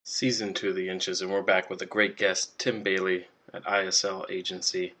Season 2 of The Inches, and we're back with a great guest, Tim Bailey at ISL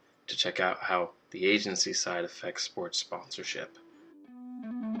Agency, to check out how the agency side affects sports sponsorship.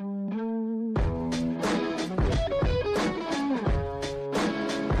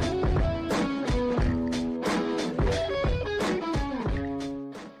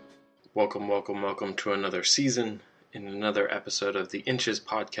 Welcome to another season in another episode of The Inches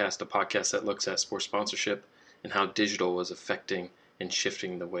podcast, a podcast that looks at sports sponsorship and how digital is affecting and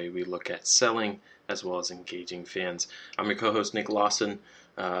shifting the way we look at selling as well as engaging fans. I'm your co-host, Nick Lawson,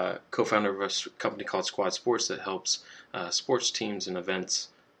 co-founder of a company called Squad Sports that helps sports teams and events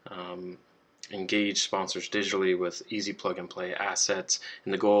engage sponsors digitally with easy plug-and-play assets.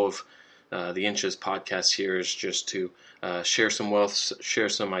 And the goal of the Inches podcast here is just to share some wealth, share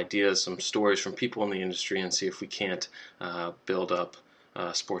some ideas, some stories from people in the industry, and see if we can't build up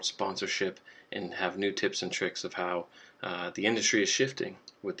sports sponsorship and have new tips and tricks of how the industry is shifting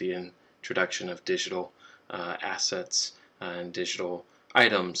with the introduction of digital assets and digital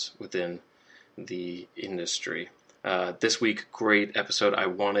items within the industry. This week, great episode. I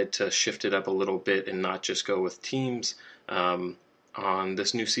wanted to shift it up a little bit and not just go with teams on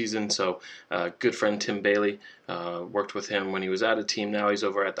this new season. So good friend Tim Bailey, worked with him when he was at a team. Now he's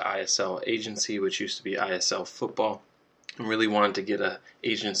over at the ISL Agency, which used to be ISL Football. And really wanted to get an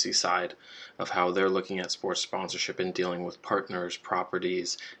agency side of how they're looking at sports sponsorship and dealing with partners,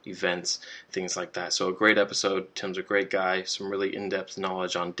 properties, events, things like that. So a great episode. Tim's a great guy, some really in-depth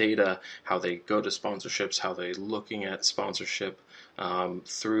knowledge on data, how they go to sponsorships, how they're looking at sponsorship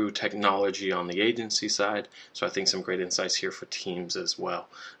through technology on the agency side. So I think some great insights here for teams as well.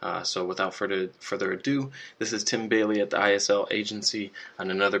 So without further ado, this is Tim Bailey at the ISL Agency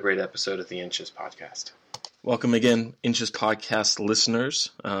on another great episode of the Inches podcast. Welcome again, Inches podcast listeners.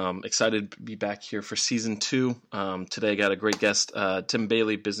 Excited to be back here for season 2. Today I got a great guest, Tim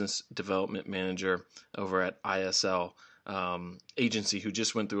Bailey, Business Development Manager over at ISL Agency, who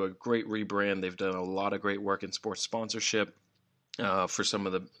just went through a great rebrand. They've done a lot of great work in sports sponsorship for some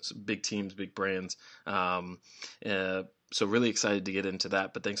of the big teams, big brands. So really excited to get into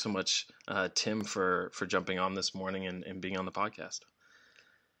that. But thanks so much, Tim, for jumping on this morning and being on the podcast.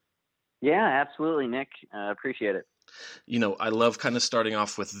 Yeah, absolutely, Nick. Appreciate it. You know, I love kind of starting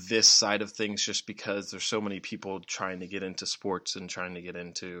off with this side of things just because there's so many people trying to get into sports and trying to get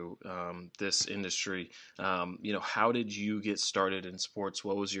into this industry. How did you get started in sports?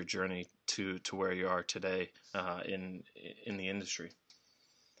 What was your journey to where you are today in the industry?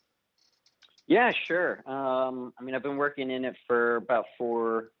 Yeah, sure. I've been working in it for about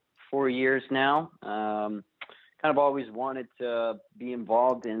four years now. Kind of always wanted to be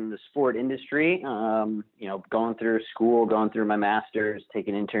involved in the sport industry, going through school, going through my master's,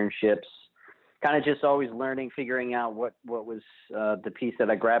 taking internships, kind of just always learning, figuring out what was the piece that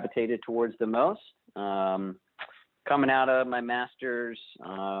I gravitated towards the most. Coming out of my master's,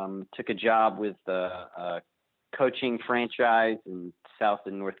 took a job with a coaching franchise in South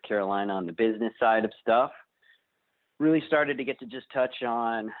and North Carolina on the business side of stuff. Really started to get to just touch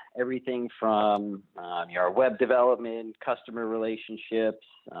on everything from our web development, customer relationships,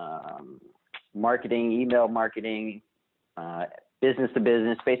 marketing, email marketing, business to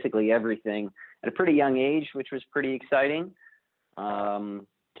business, basically everything at a pretty young age, which was pretty exciting.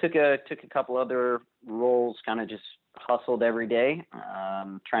 Took a couple other roles, kind of just hustled every day,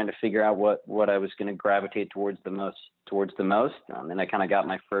 trying to figure out what I was going to gravitate towards the most. And I kind of got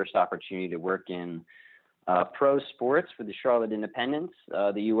my first opportunity to work in pro sports for the Charlotte Independents,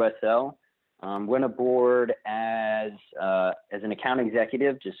 the USL. Went aboard as an account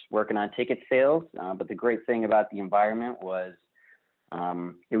executive, just working on ticket sales. But the great thing about the environment was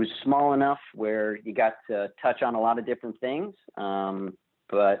it was small enough where you got to touch on a lot of different things.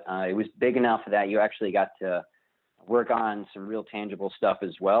 But it was big enough that you actually got to work on some real tangible stuff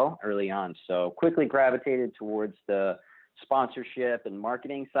as well early on. So quickly gravitated towards the sponsorship and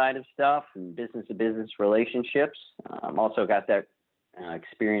marketing side of stuff and business to business relationships. Also got that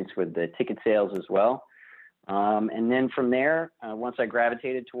experience with the ticket sales as well. And then from there, once I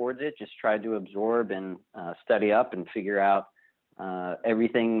gravitated towards it, just tried to absorb and study up and figure out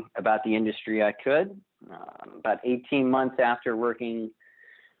everything about the industry I could. About 18 months after working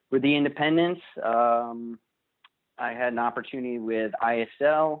with the independents, I had an opportunity with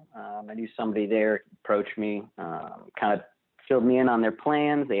ISL. I knew somebody there approached me, kind of filled me in on their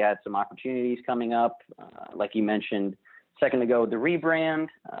plans. They had some opportunities coming up. Like you mentioned a second ago, the rebrand,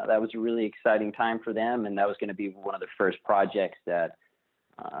 that was a really exciting time for them. And that was going to be one of the first projects that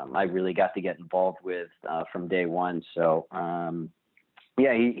I really got to get involved with from day one. So,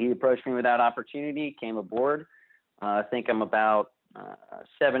 he approached me with that opportunity, came aboard. I think I'm about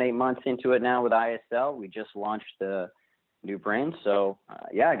 7-8 months into it now with ISL. We just launched the new brand. So,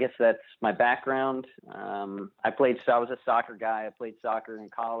 I guess that's my background. I was a soccer guy. I played soccer in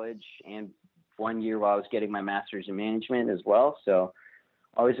college and 1 year while I was getting my master's in management as well. So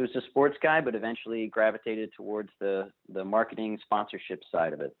always was a sports guy, but eventually gravitated towards the marketing sponsorship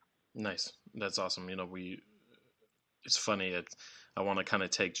side of it. Nice. That's awesome. It's funny. I want to kind of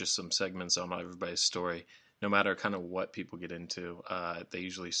take just some segments on everybody's story. No matter kind of what people get into, they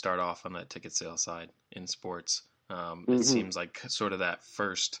usually start off on that ticket sales side in sports. It seems like sort of that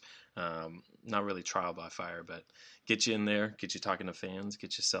first, not really trial by fire, but get you in there, get you talking to fans,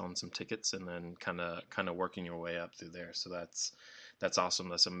 get you selling some tickets, and then kind of working your way up through there. So that's awesome.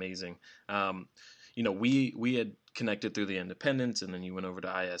 That's amazing. We had connected through the independents, and then you went over to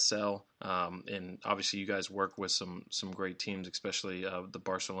ISL, and obviously you guys work with some great teams, especially the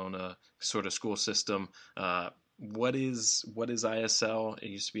Barcelona sort of school system. What is ISL? It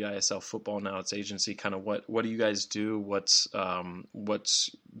used to be ISL football. Now it's agency. Kind of what do you guys do? What's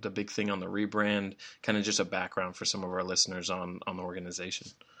the big thing on the rebrand? Kind of just a background for some of our listeners on the organization.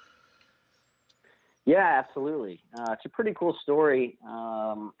 Yeah, absolutely. It's a pretty cool story.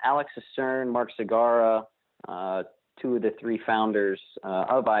 Alex Acern, Mark Segarra, two of the three founders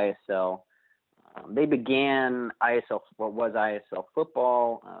of ISL, they began what was ISL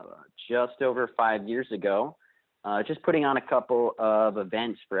football just over 5 years ago. Just putting on a couple of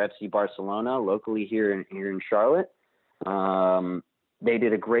events for FC Barcelona locally here in Charlotte. They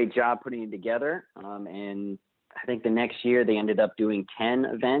did a great job putting it together, and I think the next year they ended up doing 10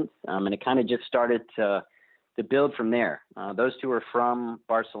 events, and it kind of just started to build from there. Those two are from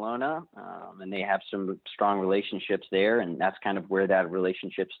Barcelona, and they have some strong relationships there, and that's kind of where that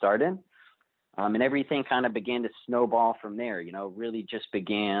relationship started. And everything kind of began to snowball from there. Really just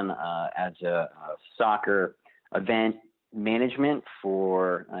began as a soccer event management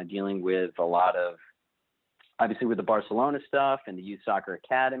for dealing with a lot of, obviously with the Barcelona stuff and the youth soccer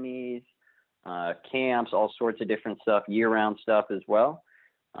academies, camps, all sorts of different stuff, year-round stuff as well.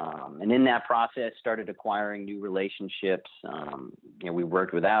 And in that process, started acquiring new relationships. We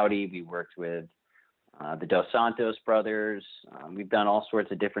worked with Audi, we worked with the Dos Santos brothers. We've done all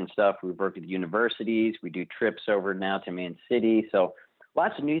sorts of different stuff. We've worked with universities. We do trips over now to Man City. So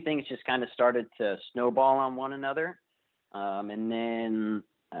lots of new things just kind of started to snowball on one another. And then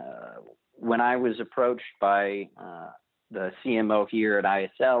when I was approached by the CMO here at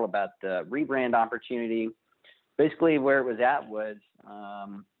ISL about the rebrand opportunity, basically where it was at was,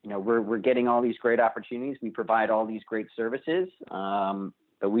 we're getting all these great opportunities. We provide all these great services,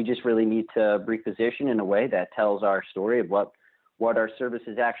 but we just really need to reposition in a way that tells our story of what our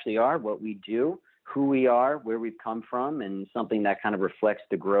services actually are, what we do, who we are, where we've come from, and something that kind of reflects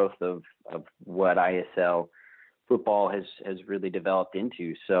the growth of what ISL football has really developed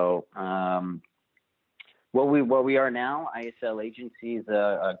into. So what we are now, ISL Agency, is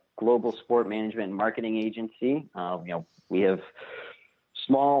a global sport management and marketing agency. We have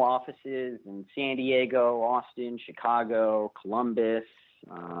small offices in San Diego, Austin, Chicago, Columbus,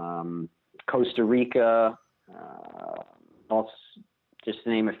 Costa Rica, also, just to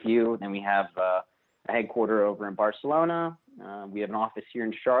name a few. Then we have a headquarter over in Barcelona. We have an office here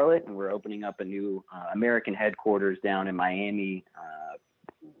in Charlotte, and we're opening up a new American headquarters down in Miami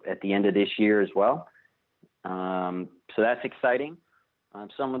at the end of this year as well. So that's exciting.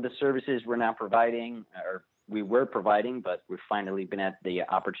 Some of the services we're now providing, or we were providing, but we've finally been at the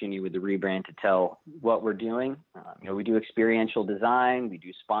opportunity with the rebrand to tell what we're doing. We do experiential design, we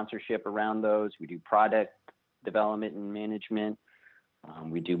do sponsorship around those, we do product development and management,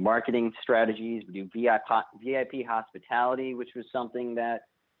 we do marketing strategies, we do VIP hospitality, which was something that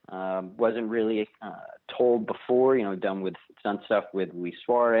wasn't really told before. Done stuff with Luis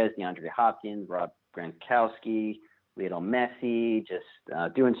Suarez, DeAndre Hopkins, Rob Gronkowski, Lionel Messi,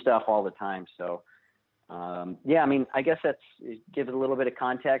 just doing stuff all the time. So, I guess it gives a little bit of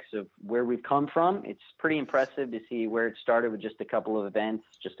context of where we've come from. It's pretty impressive to see where it started with just a couple of events,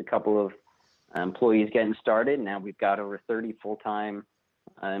 just a couple of employees getting started. Now we've got over 30 full-time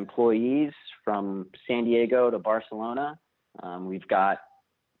employees from San Diego to Barcelona. We've got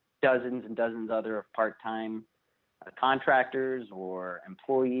dozens and dozens other part-time contractors or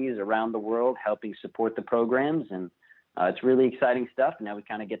employees around the world helping support the programs, and it's really exciting stuff. Now we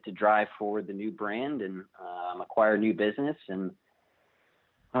kind of get to drive forward the new brand and acquire new business, and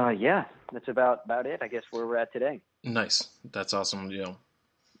that's about it, I guess, where we're at today. Nice. That's awesome.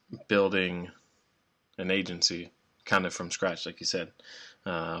 Building an agency kind of from scratch, like you said,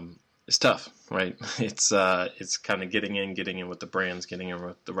 It's tough, right? It's kind of getting in with the brands, getting in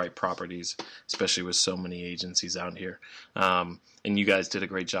with the right properties, especially with so many agencies out here. And you guys did a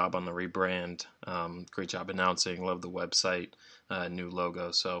great job on the rebrand. Great job announcing. Love the website, new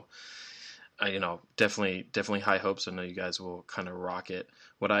logo. So, definitely high hopes. I know you guys will kind of rock it.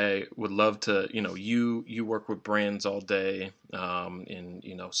 What I would love to, you work with brands all day,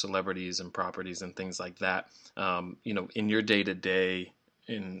 in celebrities and properties and things like that. In your day to day.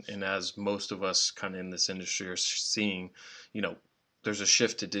 And as most of us kind of in this industry are seeing, there's a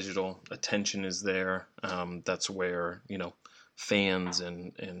shift to digital. Attention is there. That's where, fans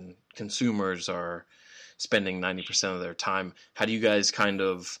and consumers are spending 90% of their time. How do you guys kind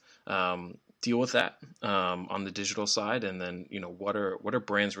of deal with that on the digital side? And then, what are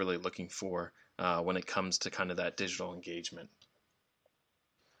brands really looking for when it comes to kind of that digital engagement?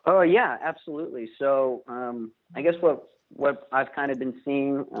 Oh yeah, absolutely. So I guess what I've kind of been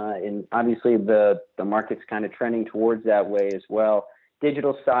seeing, and obviously the market's kind of trending towards that way as well.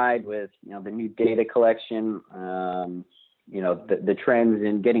 Digital side with the new data collection, the trends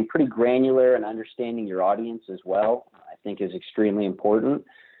in getting pretty granular and understanding your audience as well, I think is extremely important.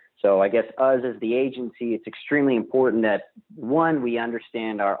 So I guess us as the agency, it's extremely important that one, we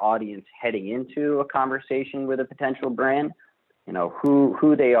understand our audience heading into a conversation with a potential brand.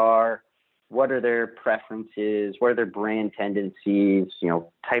 Who they are, what are their preferences, what are their brand tendencies,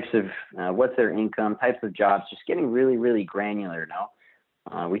 types of, what's their income, types of jobs, just getting really, really granular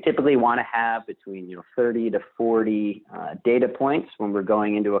now. We typically want to have between, 30 to 40 data points when we're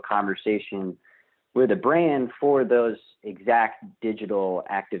going into a conversation with a brand for those exact digital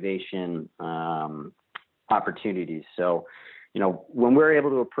activation opportunities. So, when we're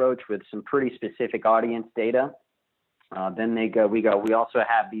able to approach with some pretty specific audience data, then we also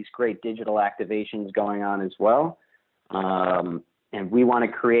have these great digital activations going on as well. And we want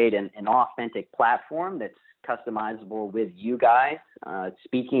to create an authentic platform that's customizable with you guys,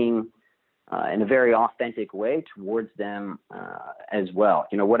 speaking in a very authentic way towards them as well.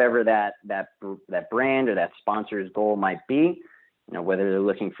 Whatever that brand or that sponsor's goal might be, whether they're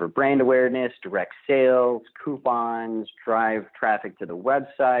looking for brand awareness, direct sales, coupons, drive traffic to the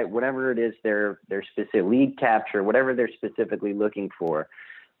website, whatever it is, their specific lead capture, whatever they're specifically looking for.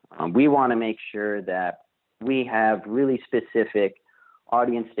 We want to make sure that we have really specific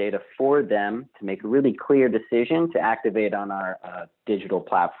audience data for them to make a really clear decision to activate on our digital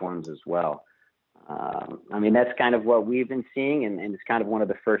platforms as well. That's kind of what we've been seeing, and it's kind of one of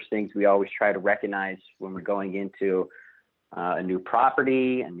the first things we always try to recognize when we're going into a new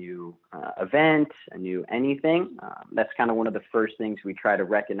property, a new event, a new anything. That's kind of one of the first things we try to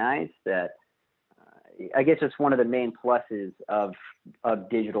recognize. That I guess it's one of the main pluses of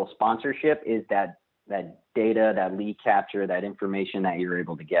digital sponsorship is that data, that lead capture, that information that you're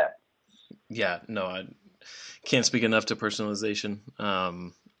able to get. Yeah, no, I can't speak enough to personalization,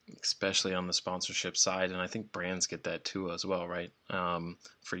 especially on the sponsorship side. And I think brands get that too as well, right?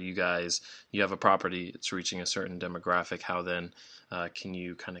 For you guys, you have a property, it's reaching a certain demographic. How then can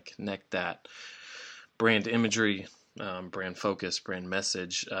you kind of connect that brand imagery, brand focus, brand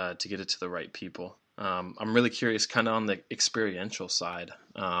message to get it to the right people? I'm really curious kind of on the experiential side,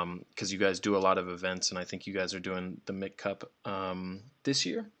 because you guys do a lot of events, and I think you guys are doing the Mick Cup this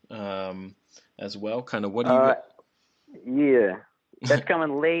year as well. Kind of what do you... Yeah. That's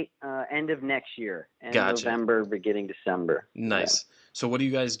coming late, end of next year, Gotcha. November, beginning December. Nice. Yeah. So what do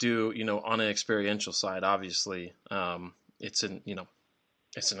you guys do, on an experiential side? Obviously, it's an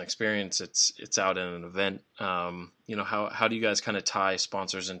experience. It's out in an event. How do you guys kind of tie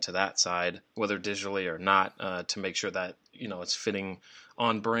sponsors into that side, whether digitally or not, to make sure that, it's fitting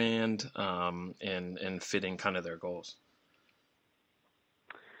on brand, and fitting kind of their goals?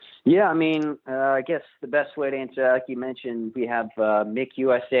 Yeah, I guess the best way to answer that, like you mentioned, we have MIC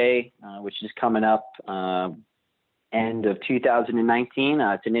USA, which is coming up end of 2019.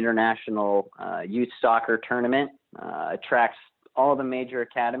 It's an international youth soccer tournament. It tracks all the major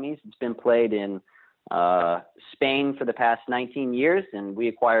academies. It's been played in Spain for the past 19 years, and we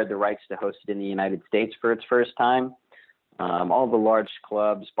acquired the rights to host it in the United States for its first time. All the large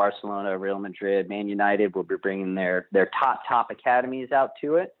clubs, Barcelona, Real Madrid, Man United, will be bringing their top academies out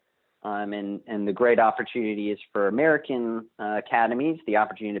to it. And the great opportunity is for American academies, the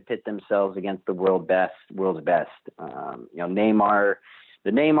opportunity to pit themselves against the world's best. Neymar, the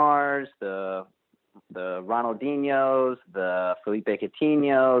Neymars, the Ronaldinhos, the Felipe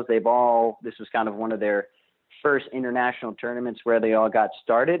Coutinhos, this was kind of one of their first international tournaments where they all got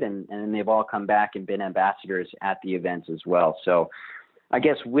started, and they've all come back and been ambassadors at the events as well. So I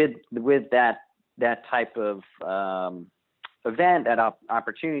guess with that type of event, that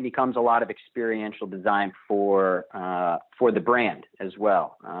opportunity, comes a lot of experiential design for the brand as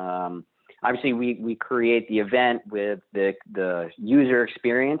well. Obviously, we create the event with the user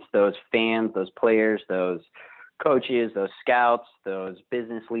experience, those fans, those players, those coaches, those scouts, those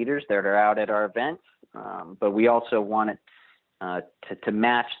business leaders that are out at our events. But we also want it to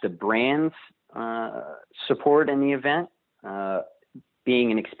match the brand's support in the event,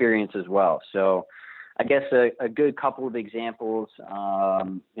 being an experience as well. So I guess a good couple of examples,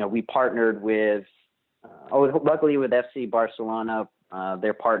 we partnered with, luckily with FC Barcelona,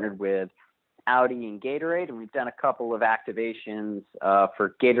 they're partnered with Audi and Gatorade, and we've done a couple of activations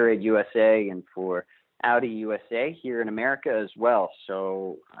for Gatorade USA and for Audi USA here in America as well.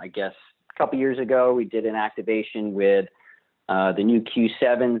 So I guess a couple years ago, we did an activation with the new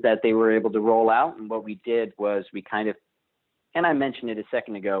Q7s that they were able to roll out. And what we did was we kind of, and I mentioned it a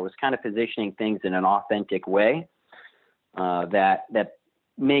second ago, was kind of positioning things in an authentic way that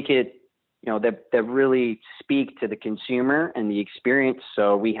make it, that really speak to the consumer and the experience.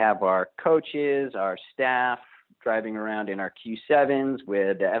 So we have our coaches, our staff driving around in our Q7s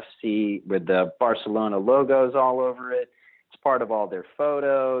with the Barcelona logos all over it. It's part of all their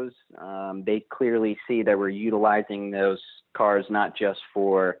photos. They clearly see that we're utilizing those cars not just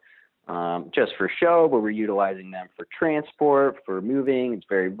for show, but we're utilizing them for transport, for moving. It's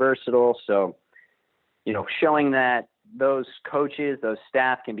very versatile. So, showing that those coaches, those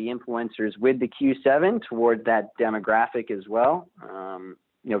staff can be influencers with the Q7 towards that demographic as well.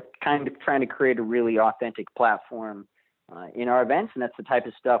 Kind of trying to create a really authentic platform in our events. And that's the type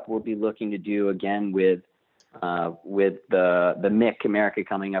of stuff we'll be looking to do again with the MIC America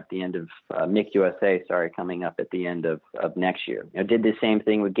coming up the end of MIC USA, coming up at the end of next year. Did the same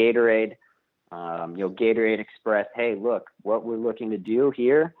thing with Gatorade. Gatorade expressed, hey, look, what we're looking to do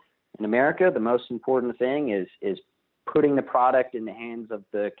here in America, the most important thing is putting the product in the hands of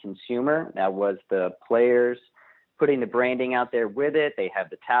the consumer. That was the players, putting the branding out there with it. They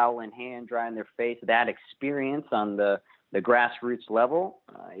have the towel in hand, drying their face. That experience on the grassroots level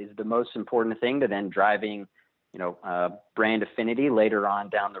is the most important thing to then driving, brand affinity later on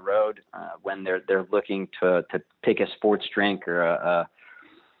down the road when they're looking to pick a sports drink or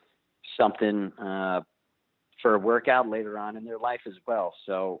something for a workout later on in their life as well.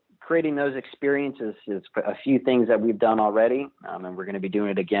 So creating those experiences is a few things that we've done already, and we're going to be doing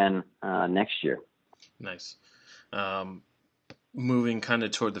it again next year. Nice. Moving kind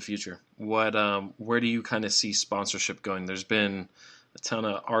of toward the future, where do you kind of see sponsorship going? There's been a ton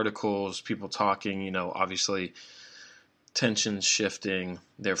of articles, people talking, obviously tensions shifting,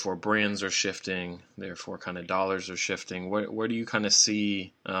 therefore brands are shifting, therefore kind of dollars are shifting. Where do you kind of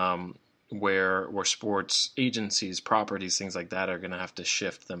see where sports agencies, properties, things like that are going to have to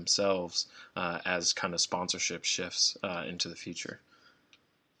shift themselves as kind of sponsorship shifts into the future?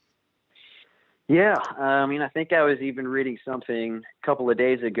 Yeah, I think I was even reading something a couple of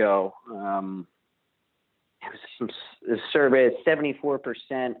days ago. It was a survey,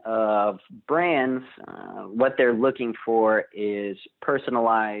 74% of brands, what they're looking for is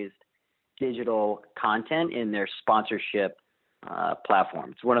personalized digital content in their sponsorship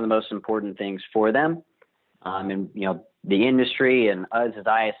platform. It's one of the most important things for them. And, the industry and us as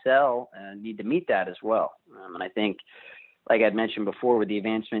ISL need to meet that as well. And I think, like I'd mentioned before, with the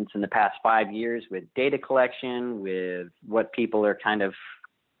advancements in the past 5 years with data collection, with what people are kind of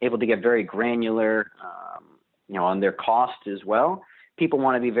able to get very granular, on their cost as well. People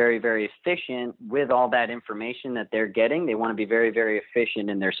want to be very, very efficient with all that information that they're getting. They want to be very, very efficient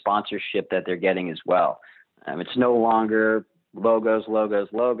in their sponsorship that they're getting as well. It's no longer logos,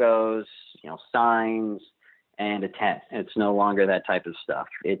 signs and a tent. It's no longer that type of stuff.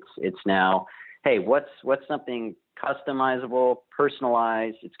 It's now, hey, what's something customizable,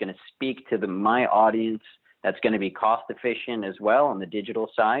 personalized? It's going to speak to my audience. That's going to be cost efficient as well on the digital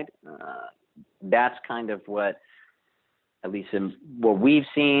side. That's kind of what, at least in what we've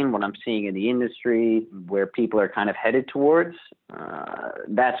seen, what I'm seeing in the industry, where people are kind of headed towards.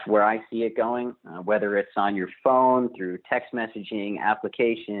 That's where I see it going, whether it's on your phone, through text messaging,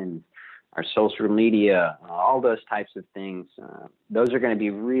 applications, our social media, all those types of things. Those are going to be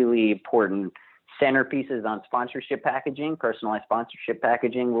really important centerpieces on sponsorship packaging. Personalized sponsorship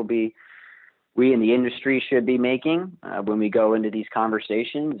packaging we in the industry should be making when we go into these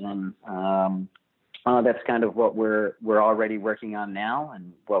conversations. And that's kind of what we're already working on now,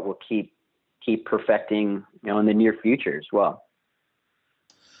 and what we'll keep perfecting, in the near future as well.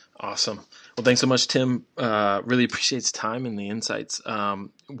 Awesome. Well, thanks so much, Tim. Really appreciate the time and the insights.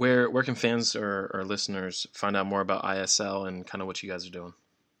 Where can fans or listeners find out more about ISL and kind of what you guys are doing?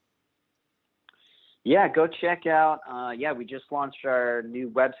 Yeah, go check out. We just launched our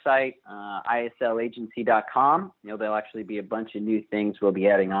new website, ISLagency.com. There'll actually be a bunch of new things we'll be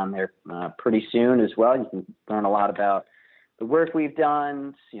adding on there pretty soon as well. You can learn a lot about the work we've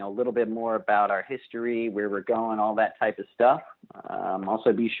done, a little bit more about our history, where we're going, all that type of stuff.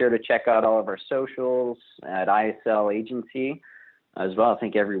 Also, be sure to check out all of our socials at ISL Agency as well. I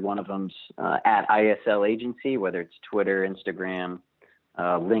think every one of them's at ISL Agency, whether it's Twitter, Instagram,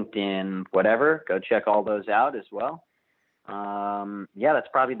 LinkedIn, whatever. Go check all those out as well. That's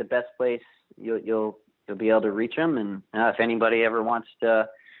probably the best place you'll be able to reach them. And if anybody ever wants to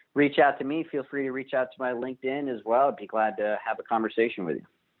reach out to me, feel free to reach out to my LinkedIn as well. I'd be glad to have a conversation with you.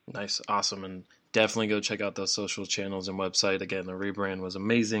 Nice. Awesome. And definitely go check out those social channels and website. Again, the rebrand was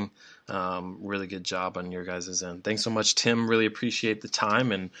amazing. Really good job on your guys' end. Thanks so much, Tim. Really appreciate the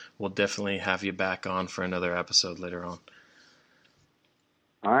time, and we'll definitely have you back on for another episode later on.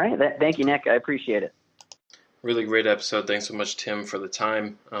 All right. Thank you, Nick. I appreciate it. Really great episode. Thanks so much, Tim, for the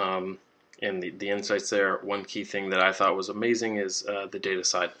time and the insights there. One key thing that I thought was amazing is the data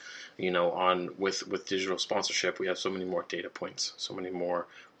side. With digital sponsorship, we have so many more data points, so many more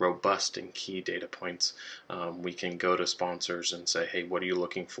robust and key data points. We can go to sponsors and say, hey, what are you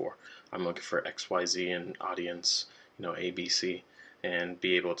looking for? I'm looking for XYZ and audience, ABC, and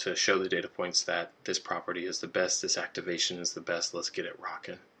be able to show the data points that this property is the best, this activation is the best, let's get it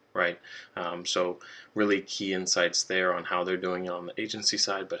rocking, right? So really key insights there on how they're doing it on the agency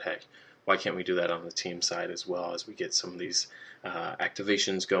side, but hey, why can't we do that on the team side as well as we get some of these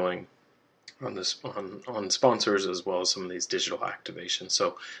activations going on sponsors as well as some of these digital activations.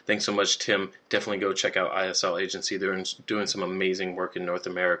 So thanks so much, Tim. Definitely go check out ISL Agency. They're doing some amazing work in North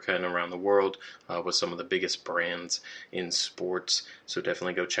America and around the world with some of the biggest brands in sports. So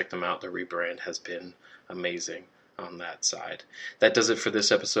definitely go check them out. The rebrand has been amazing on that side. That does it for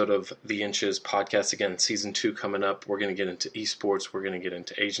this episode of The Inches podcast. Again, season 2 coming up. We're going to get into esports. We're going to get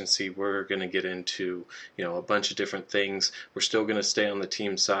into agency. We're going to get into, a bunch of different things. We're still going to stay on the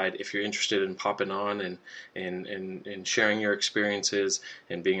team side. If you're interested in popping on and sharing your experiences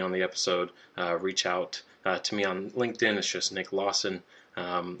and being on the episode, reach out to me on LinkedIn. It's just Nick Lawson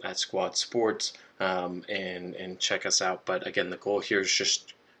at Squad Sports, and check us out. But again, the goal here is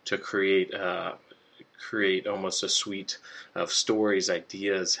just to create almost a suite of stories,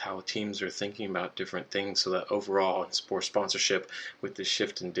 ideas, how teams are thinking about different things, so that overall in sports sponsorship, with the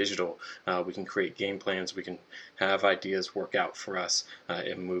shift in digital, we can create game plans, we can have ideas work out for us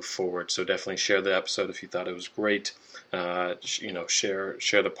and move forward. So definitely share the episode if you thought it was great. Share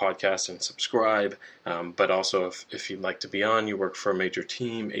the podcast and subscribe. But also, if you'd like to be on, you work for a major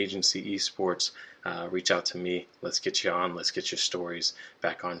team, agency, esports, reach out to me. Let's get you on. Let's get your stories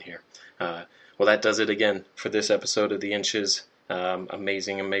back on here. Well, that does it again for this episode of The Inches.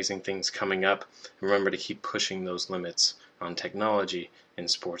 Amazing things coming up. Remember to keep pushing those limits on technology in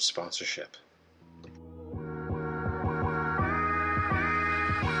sports sponsorship.